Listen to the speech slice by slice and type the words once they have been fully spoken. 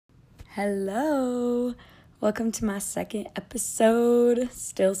Hello. Welcome to my second episode.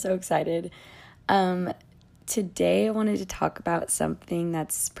 Still so excited. Today I wanted to talk about something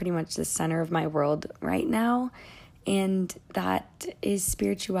that's pretty much the center of my world right now, and that is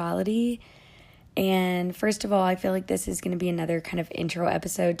spirituality. And first of all, I feel like this is going to be another kind of intro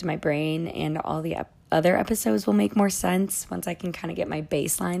episode to my brain, and all the other episodes will make more sense once I can kind of get my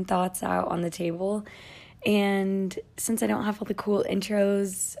baseline thoughts out on the table. And since I don't have all the cool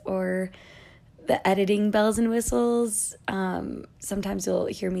intros or the editing bells and whistles, sometimes you'll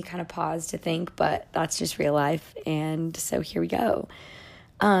hear me kind of pause to think, but that's just real life. And so here we go.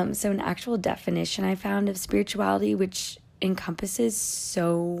 So an actual definition I found of spirituality, which encompasses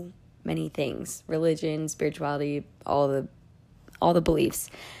so many things: religion, spirituality, all the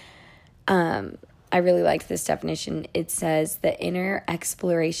beliefs. I really liked this definition. It says the inner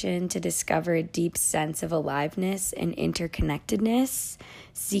exploration to discover a deep sense of aliveness and interconnectedness,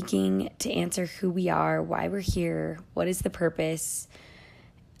 seeking to answer who we are, why we're here, what is the purpose,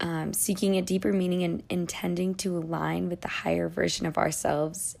 seeking a deeper meaning and intending to align with the higher version of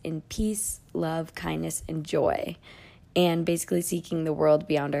ourselves in peace, love, kindness, and joy, and basically seeking the world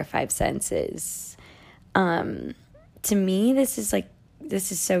beyond our five senses. To me, this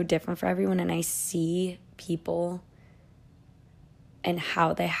is so different for everyone, and I see people and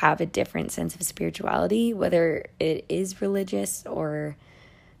how they have a different sense of spirituality, whether it is religious or,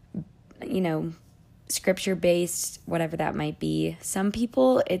 scripture-based, whatever that might be. Some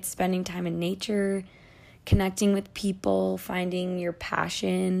people, it's spending time in nature, connecting with people, finding your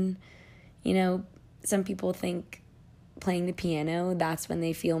passion. Some people think playing the piano, that's when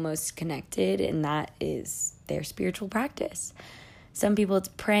they feel most connected, and that is their spiritual practice. Some people it's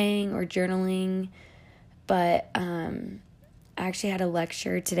praying or journaling, but I actually had a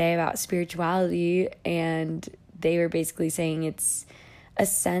lecture today about spirituality, and they were basically saying it's a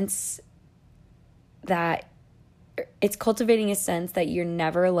sense that it's cultivating a sense that you're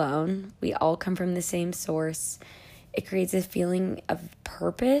never alone. We all come from the same source. It creates a feeling of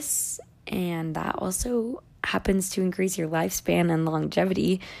purpose, and that also happens to increase your lifespan and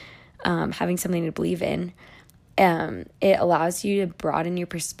longevity, having something to believe in. It allows you to broaden your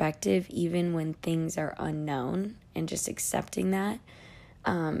perspective even when things are unknown, and just accepting that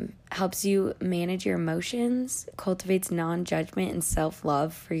helps you manage your emotions, cultivates non-judgment and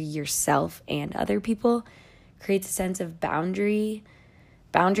self-love for yourself and other people, creates a sense of boundaries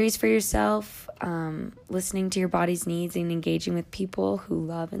for yourself, listening to your body's needs and engaging with people who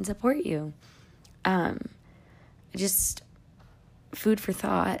love and support you. Just food for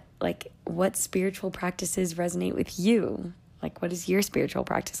thought. Like, what spiritual practices resonate with you? Like, what does your spiritual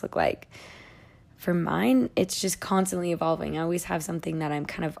practice look like? For mine, it's just constantly evolving. I always have something that I'm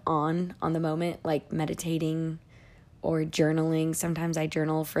kind of on the moment, like meditating or journaling. Sometimes I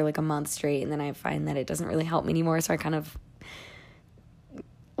journal for like a month straight, and then I find that it doesn't really help me anymore, so I kind of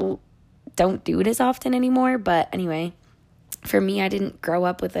don't do it as often anymore. But anyway, for me, I didn't grow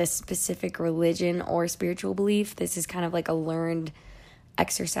up with a specific religion or spiritual belief. This is kind of like a learned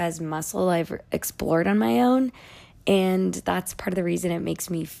exercise muscle I've explored on my own, and that's part of the reason it makes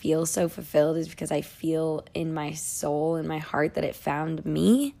me feel so fulfilled, is because I feel in my soul and my heart that it found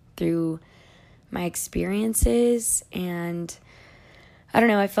me through my experiences. And I don't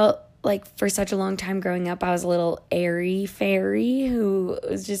know, I felt like for such a long time growing up, I was a little airy fairy who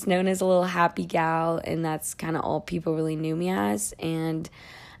was just known as a little happy gal, and that's kind of all people really knew me as. And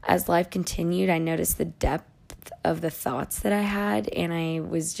as life continued, I noticed the depth of the thoughts that I had, and I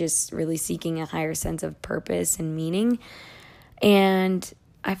was just really seeking a higher sense of purpose and meaning. And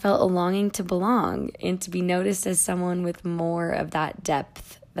I felt a longing to belong and to be noticed as someone with more of that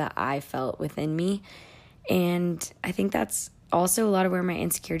depth that I felt within me. And I think that's also a lot of where my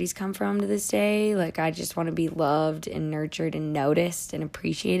insecurities come from to this day. Like, I just want to be loved and nurtured and noticed and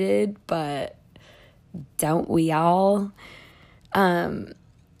appreciated, but don't we all?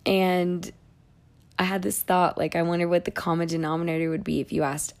 And I had this thought, like, I wonder what the common denominator would be if you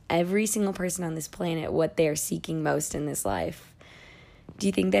asked every single person on this planet what they are seeking most in this life. Do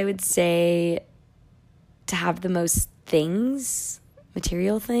you think they would say to have the most things,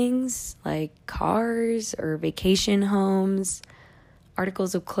 material things, like cars or vacation homes,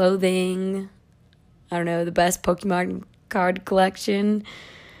 articles of clothing, I don't know, the best Pokemon card collection?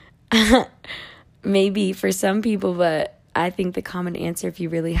 Maybe for some people, but I think the common answer, if you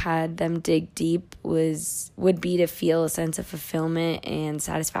really had them dig deep, would be to feel a sense of fulfillment and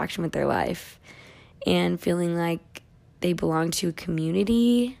satisfaction with their life, and feeling like they belong to a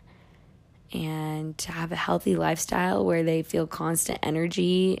community, and to have a healthy lifestyle where they feel constant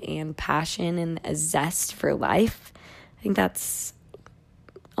energy and passion and a zest for life. I think that's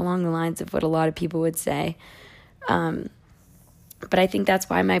along the lines of what a lot of people would say. But I think that's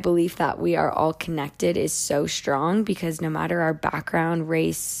why my belief that we are all connected is so strong, because no matter our background,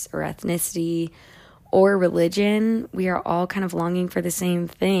 race, or ethnicity, or religion, we are all kind of longing for the same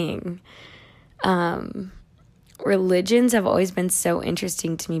thing. Religions have always been so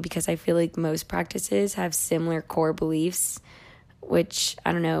interesting to me because I feel like most practices have similar core beliefs, which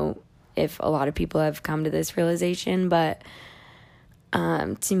I don't know if a lot of people have come to this realization, but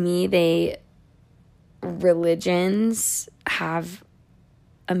to me, religions have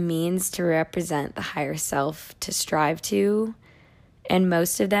a means to represent the higher self to strive to, and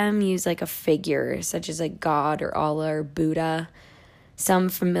most of them use like a figure such as like God or Allah or Buddha, some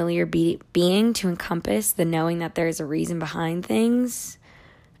familiar being to encompass the knowing that there's a reason behind things.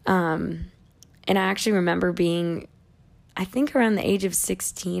 And I actually remember being, I think around the age of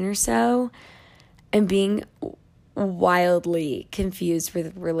 16 or so, and being wildly confused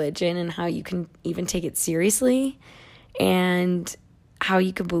with religion and how you can even take it seriously, and how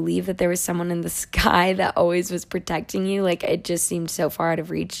you could believe that there was someone in the sky that always was protecting you. Like, it just seemed so far out of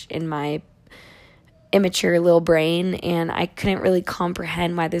reach in my immature little brain, and I couldn't really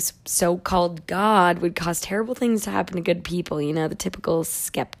comprehend why this so-called God would cause terrible things to happen to good people, the typical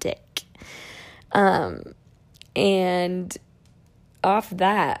skeptic. And off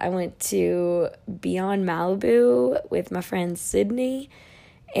that, I went to Beyond Malibu with my friend Sydney,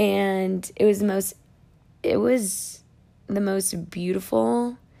 and it was the most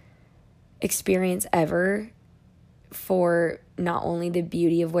beautiful experience ever, for not only the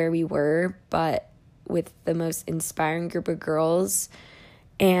beauty of where we were, but with the most inspiring group of girls.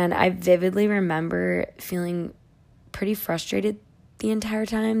 And I vividly remember feeling pretty frustrated the entire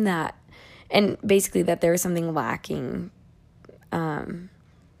time and basically that there was something lacking.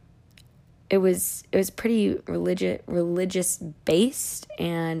 It was pretty religious based,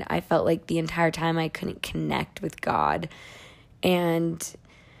 and I felt like the entire time I couldn't connect with God. And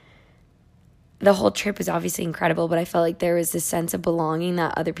the whole trip was obviously incredible, but I felt like there was this sense of belonging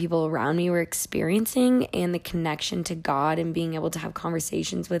that other people around me were experiencing, and the connection to God and being able to have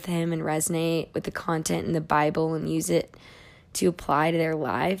conversations with Him and resonate with the content in the Bible and use it to apply to their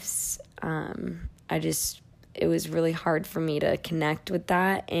lives. It was really hard for me to connect with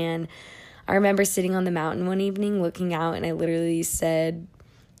that. And I remember sitting on the mountain one evening looking out, and I literally said,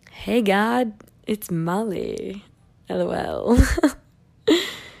 "Hey God, it's Molly, LOL."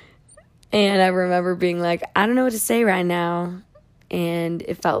 And I remember being like, I don't know what to say right now. And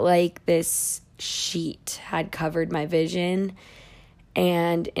it felt like this sheet had covered my vision.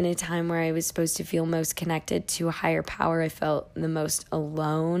 And in a time where I was supposed to feel most connected to a higher power, I felt the most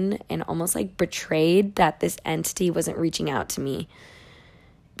alone and almost like betrayed that this entity wasn't reaching out to me,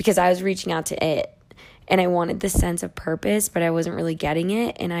 because I was reaching out to it. And I wanted this sense of purpose, but I wasn't really getting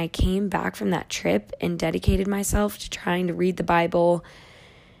it. And I came back from that trip and dedicated myself to trying to read the Bible.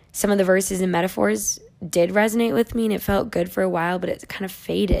 Some of the verses and metaphors did resonate with me, and it felt good for a while, but it kind of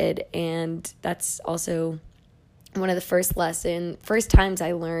faded. And that's also one of the first times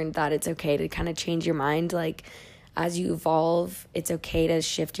I learned that it's okay to kind of change your mind. Like, as you evolve, it's okay to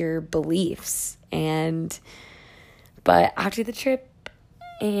shift your beliefs. But after the trip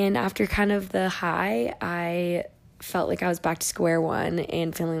and after kind of the high, I felt like I was back to square one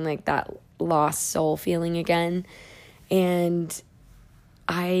and feeling like that lost soul feeling again. And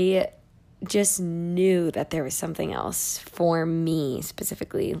I just knew that there was something else for me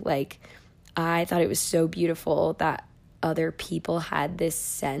specifically. Like, I thought it was so beautiful that other people had this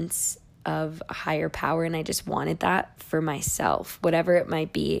sense of a higher power, and I just wanted that for myself, whatever it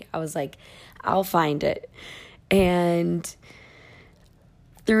might be. I was like, I'll find it. And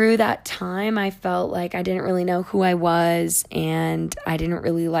through that time, I felt like I didn't really know who I was, and I didn't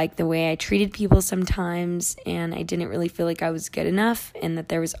really like the way I treated people sometimes, and I didn't really feel like I was good enough, and that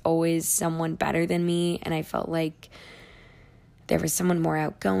there was always someone better than me, and I felt like there was someone more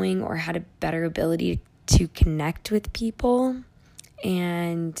outgoing or had a better ability to connect with people.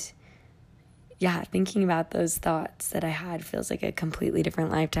 And yeah, thinking about those thoughts that I had feels like a completely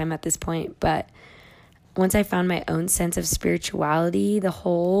different lifetime at this point. But once I found my own sense of spirituality, the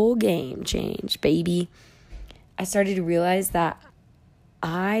whole game changed, baby. I started to realize that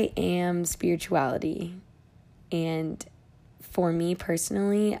I am spirituality. And for me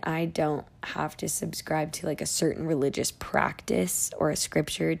personally, I don't have to subscribe to like a certain religious practice or a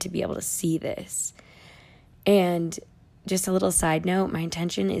scripture to be able to see this. And just a little side note, my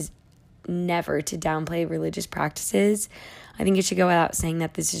intention is never to downplay religious practices. I think it should go without saying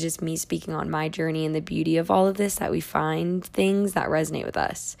that this is just me speaking on my journey and the beauty of all of this, that we find things that resonate with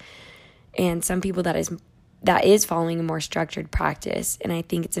us. And some people that is that is following a more structured practice. And I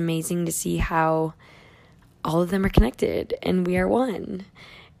think it's amazing to see how all of them are connected and we are one.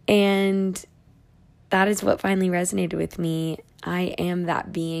 And that is what finally resonated with me. I am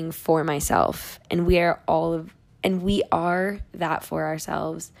that being for myself, and we are that for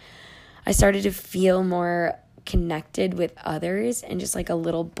ourselves. I started to feel more connected with others and just like a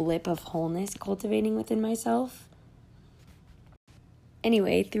little blip of wholeness cultivating within myself.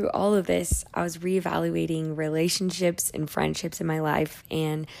 Anyway, through all of this, I was reevaluating relationships and friendships in my life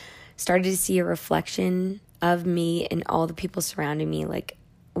and started to see a reflection of me and all the people surrounding me, like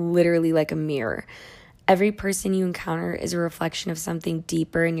literally like a mirror. Every person you encounter is a reflection of something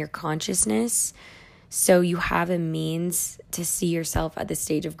deeper in your consciousness, so you have a means to see yourself at the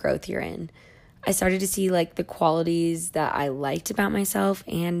stage of growth you're in. I started to see like the qualities that I liked about myself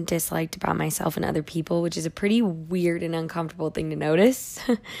and disliked about myself and other people, which is a pretty weird and uncomfortable thing to notice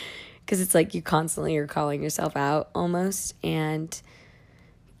because it's like you constantly are calling yourself out almost. And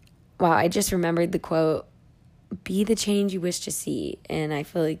wow, I just remembered the quote, "Be the change you wish to see." And I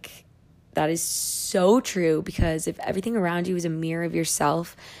feel like that is so true, because if everything around you is a mirror of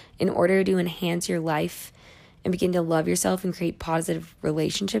yourself, in order to enhance your life and begin to love yourself and create positive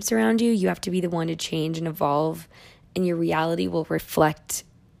relationships around you, you have to be the one to change and evolve, and your reality will reflect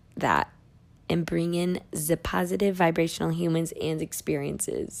that and bring in the positive vibrational humans and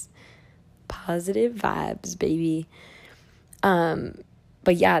experiences. Positive vibes, baby.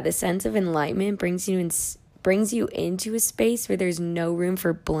 But yeah, the sense of enlightenment brings you into a space where there's no room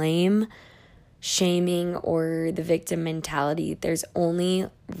for blame, shaming, or the victim mentality. There's only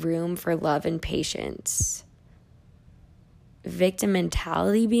room for love and patience. Victim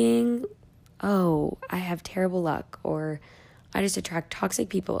mentality being, oh, I have terrible luck, or I just attract toxic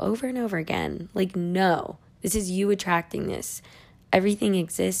people over and over again. Like, no, this is you attracting this. Everything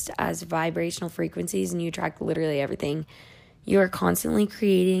exists as vibrational frequencies, and you attract literally everything. You are constantly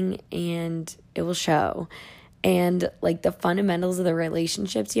creating, and it will show. And like the fundamentals of the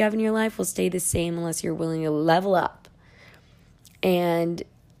relationships you have in your life will stay the same unless you're willing to level up. And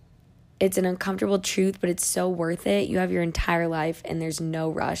it's an uncomfortable truth, but it's so worth it. You have your entire life, and there's no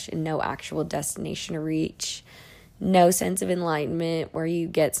rush and no actual destination to reach. No sense of enlightenment where you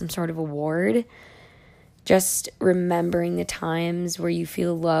get some sort of award. Just remembering the times where you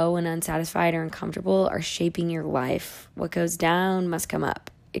feel low and unsatisfied or uncomfortable are shaping your life. What goes down must come up.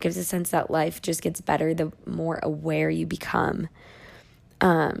 It gives a sense that life just gets better the more aware you become.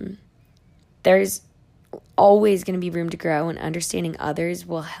 There's always going to be room to grow, and understanding others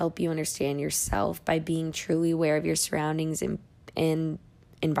will help you understand yourself by being truly aware of your surroundings and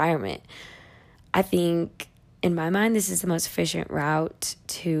environment. I think, in my mind, this is the most efficient route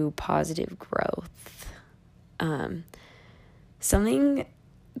to positive growth. Something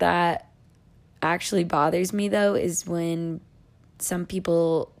that actually bothers me, though, is when some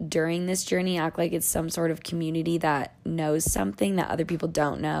people during this journey act like it's some sort of community that knows something that other people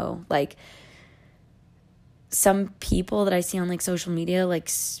don't know. Like, some people that I see on like social media,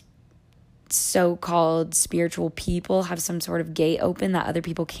 like so-called spiritual people, have some sort of gate open that other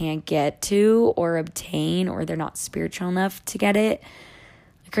people can't get to or obtain, or they're not spiritual enough to get it.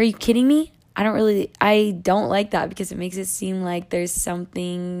 Like, are you kidding me? I don't like that, because it makes it seem like there's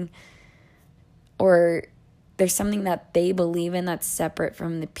something that they believe in that's separate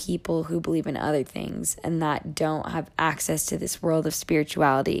from the people who believe in other things and that don't have access to this world of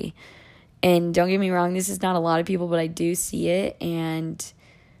spirituality. And don't get me wrong, this is not a lot of people, but I do see it, and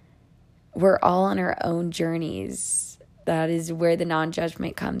we're all on our own journeys. That is where the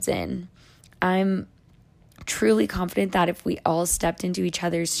non-judgment comes in. I'm truly confident that if we all stepped into each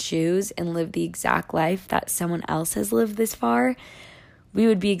other's shoes and lived the exact life that someone else has lived this far, we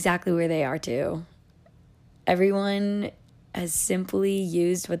would be exactly where they are too. Everyone has simply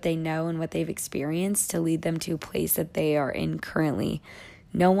used what they know and what they've experienced to lead them to a place that they are in currently.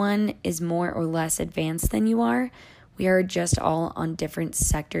 No one is more or less advanced than you are. We are just all on different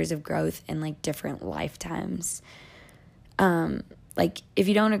sectors of growth and like different lifetimes. Like, if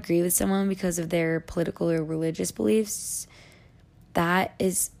you don't agree with someone because of their political or religious beliefs, that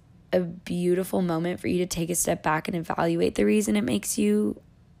is a beautiful moment for you to take a step back and evaluate the reason it makes you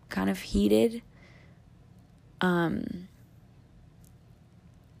kind of heated.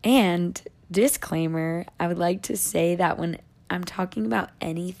 And disclaimer, I would like to say that when I'm talking about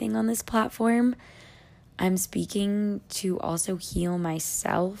anything on this platform, I'm speaking to also heal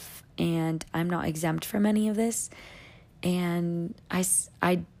myself, and I'm not exempt from any of this. And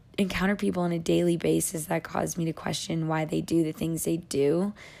I encounter people on a daily basis that cause me to question why they do the things they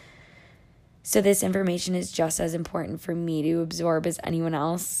do. So this information is just as important for me to absorb as anyone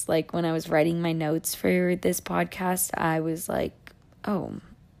else. Like when I was writing my notes for this podcast, I was like, oh,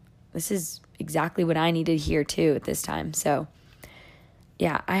 this is exactly what I needed to hear too at this time. So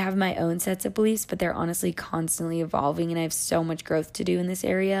yeah, I have my own sets of beliefs, but they're honestly constantly evolving, and I have so much growth to do in this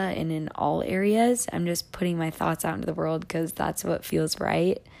area and in all areas. I'm just putting my thoughts out into the world because that's what feels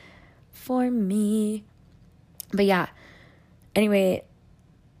right for me. But yeah, anyway,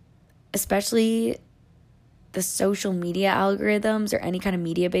 especially the social media algorithms or any kind of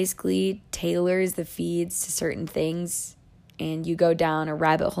media basically tailors the feeds to certain things, and you go down a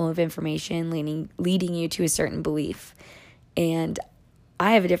rabbit hole of information leading you to a certain belief. And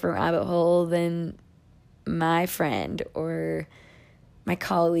I have a different rabbit hole than my friend or my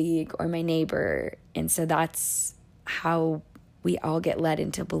colleague or my neighbor. And so that's how we all get led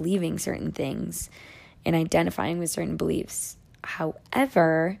into believing certain things and identifying with certain beliefs.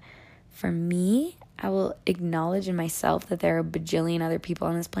 However, for me, I will acknowledge in myself that there are a bajillion other people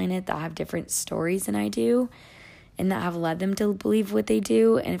on this planet that have different stories than I do and that have led them to believe what they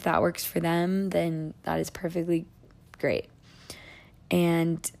do. And if that works for them, then that is perfectly great.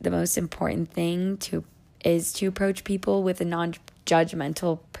 And the most important thing is to approach people with a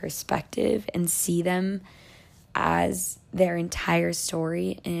non-judgmental perspective and see them as their entire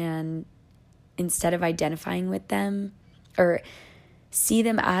story, and instead of identifying with them, or see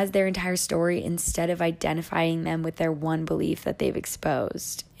them as their entire story instead of identifying them with their one belief that they've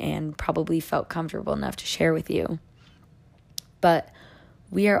exposed and probably felt comfortable enough to share with you. But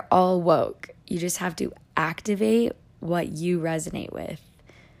we are all woke. You just have to activate what you resonate with.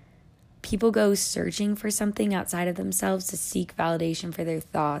 People go searching for something outside of themselves to seek validation for their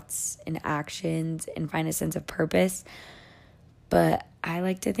thoughts and actions and find a sense of purpose. But I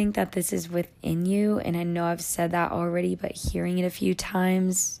like to think that this is within you, and I know I've said that already, but hearing it a few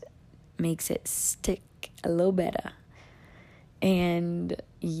times makes it stick a little better. And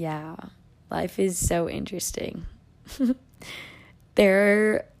yeah, life is so interesting.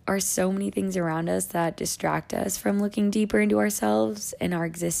 There are so many things around us that distract us from looking deeper into ourselves and our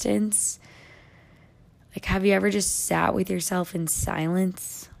existence. Like, have you ever just sat with yourself in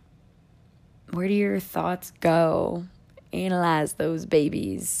silence? Where do your thoughts go? Analyze those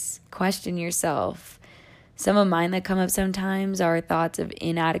babies. Question yourself. Some of mine that come up sometimes are thoughts of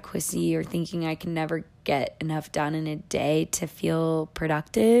inadequacy or thinking I can never get enough done in a day to feel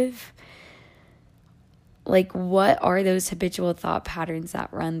productive. Like, what are those habitual thought patterns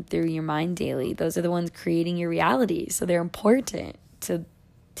that run through your mind daily? Those are the ones creating your reality. So they're important to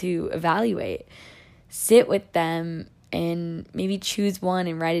evaluate. Sit with them and maybe choose one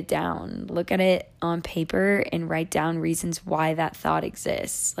and write it down. Look at it on paper and write down reasons why that thought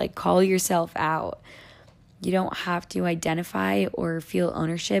exists. Like, call yourself out. You don't have to identify or feel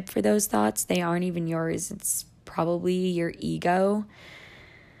ownership for those thoughts. They aren't even yours. It's probably your ego.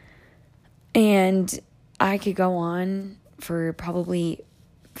 And I could go on for probably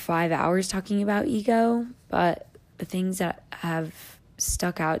 5 hours talking about ego, but the things that have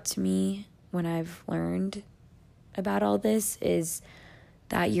stuck out to me when I've learned about all this is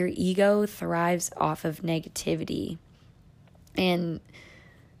that your ego thrives off of negativity. And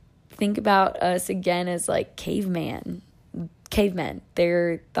think about us again as like cavemen.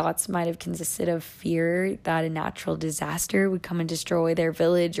 Their thoughts might have consisted of fear that a natural disaster would come and destroy their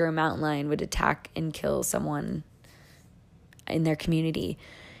village, or a mountain lion would attack and kill someone in their community.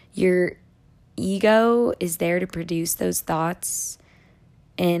 Your ego is there to produce those thoughts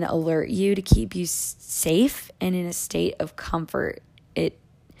and alert you to keep you safe and in a state of comfort.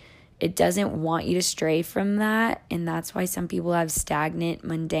 It doesn't want you to stray from that, and that's why some people have stagnant,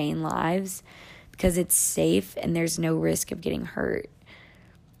 mundane lives, because it's safe and there's no risk of getting hurt.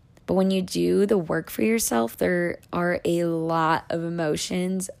 But when you do the work for yourself, there are a lot of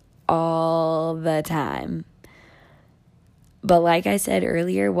emotions all the time. But like I said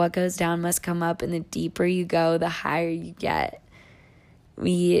earlier, what goes down must come up, and the deeper you go, the higher you get.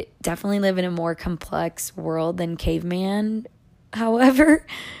 We definitely live in a more complex world than caveman, however.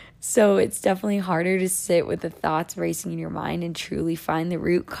 So it's definitely harder to sit with the thoughts racing in your mind and truly find the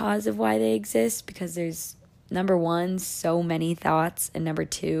root cause of why they exist, because there's, number one, so many thoughts, and number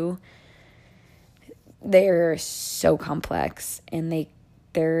two, they're so complex, and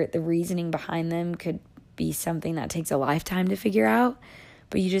the reasoning behind them could be something that takes a lifetime to figure out,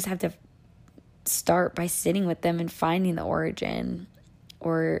 but you just have to start by sitting with them and finding the origin,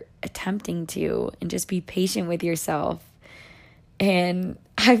 or attempting to, and just be patient with yourself. And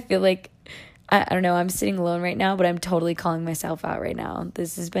I feel like I don't know, I'm sitting alone right now, but I'm totally calling myself out right now.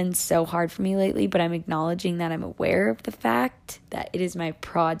 This has been so hard for me lately, but I'm acknowledging that I'm aware of the fact that it is my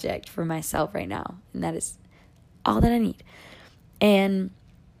project for myself right now. And that is all that I need. And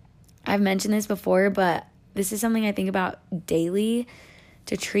I've mentioned this before, but this is something I think about daily,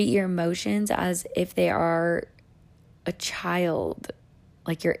 to treat your emotions as if they are a child,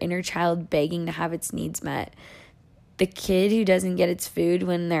 like your inner child begging to have its needs met. The kid who doesn't get its food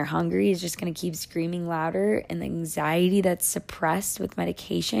when they're hungry is just going to keep screaming louder, and the anxiety that's suppressed with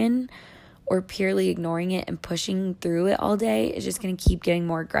medication or purely ignoring it and pushing through it all day is just going to keep getting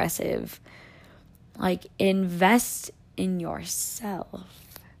more aggressive. Like, invest in yourself.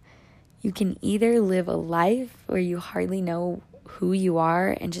 You can either live a life where you hardly know who you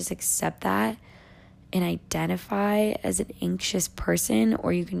are and just accept that and identify as an anxious person,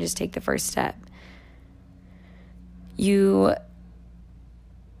 or you can just take the first step. In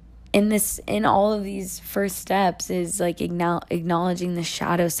all of these first steps is like acknowledging the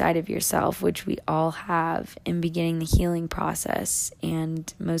shadow side of yourself, which we all have, and beginning the healing process.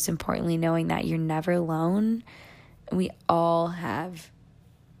 And most importantly, knowing that you're never alone. We all have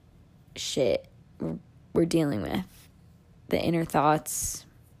shit we're dealing with, the inner thoughts,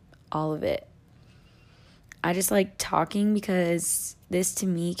 all of it. I just like talking because this to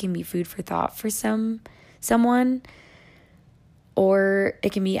me can be food for thought for someone. Or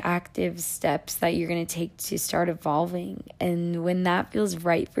it can be active steps that you're going to take to start evolving. And when that feels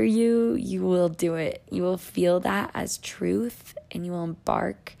right for you, you will do it. You will feel that as truth and you will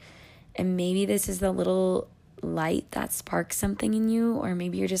embark. And maybe this is the little light that sparks something in you. Or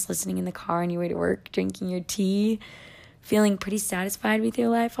maybe you're just listening in the car on your way to work, drinking your tea, feeling pretty satisfied with your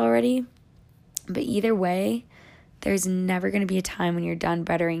life already. But either way, there's never going to be a time when you're done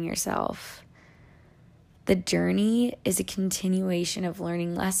bettering yourself. The journey is a continuation of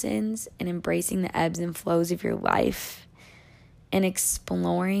learning lessons and embracing the ebbs and flows of your life and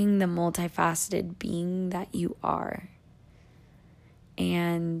exploring the multifaceted being that you are.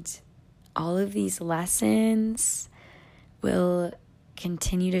 And all of these lessons will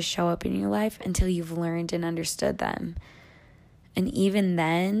continue to show up in your life until you've learned and understood them. And even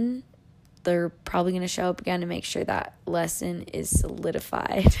then, they're probably going to show up again to make sure that lesson is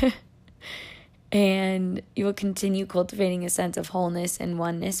solidified. And you will continue cultivating a sense of wholeness and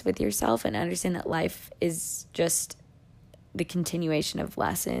oneness with yourself, and understand that life is just the continuation of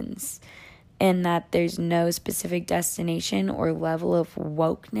lessons, and that there's no specific destination or level of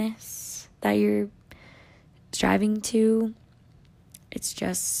wokeness that you're striving to. It's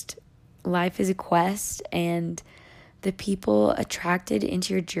just life is a quest, and the people attracted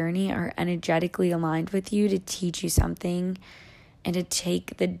into your journey are energetically aligned with you to teach you something and to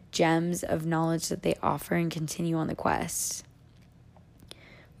take the gems of knowledge that they offer and continue on the quest.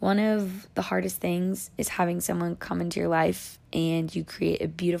 One of the hardest things is having someone come into your life and you create a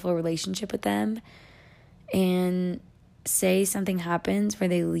beautiful relationship with them, and say something happens where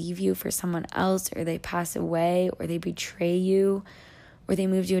they leave you for someone else, or they pass away, or they betray you, or they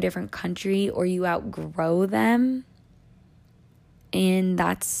move to a different country, or you outgrow them. And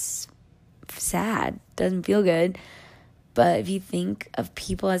that's sad. Doesn't feel good. But if you think of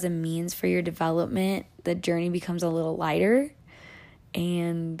people as a means for your development, the journey becomes a little lighter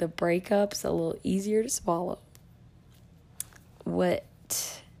and the breakups a little easier to swallow. What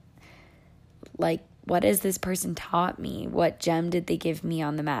has this person taught me? What gem did they give me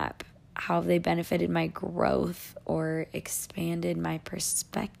on the map? How have they benefited my growth or expanded my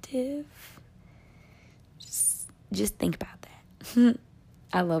perspective? Just think about that.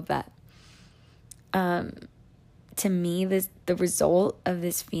 I love that. To me, the result of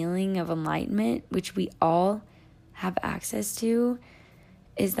this feeling of enlightenment, which we all have access to,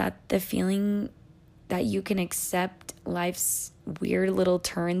 is that the feeling that you can accept life's weird little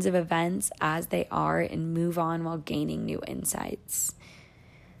turns of events as they are and move on while gaining new insights.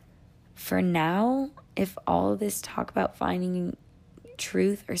 For now, if all this talk about finding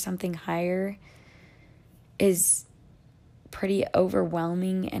truth or something higher is pretty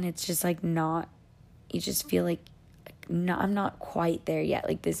overwhelming, and it's just like not, you just feel like, no, I'm not quite there yet.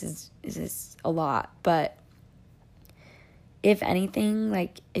 Like this is a lot. But if anything,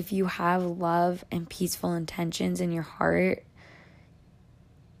 like if you have love and peaceful intentions in your heart,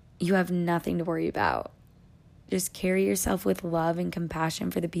 you have nothing to worry about. Just carry yourself with love and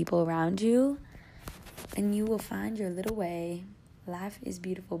compassion for the people around you, and you will find your little way. Life is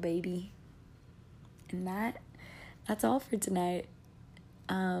beautiful, baby. And that's all for tonight.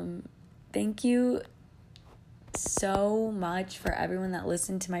 Thank you so much for everyone that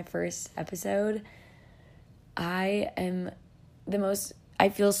listened to my first episode. I am the most I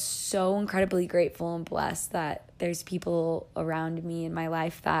feel so incredibly grateful and blessed that there's people around me in my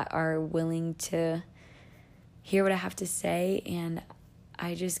life that are willing to hear what I have to say, and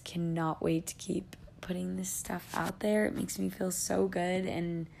I just cannot wait to keep putting this stuff out there. It makes me feel so good,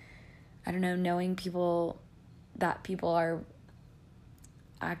 and I don't know, knowing people are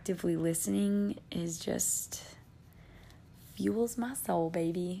actively listening is just fuels my soul,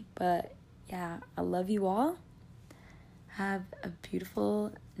 baby. But yeah, I love you all. Have a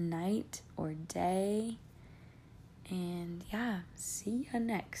beautiful night or day, and yeah, see you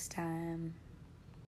next time.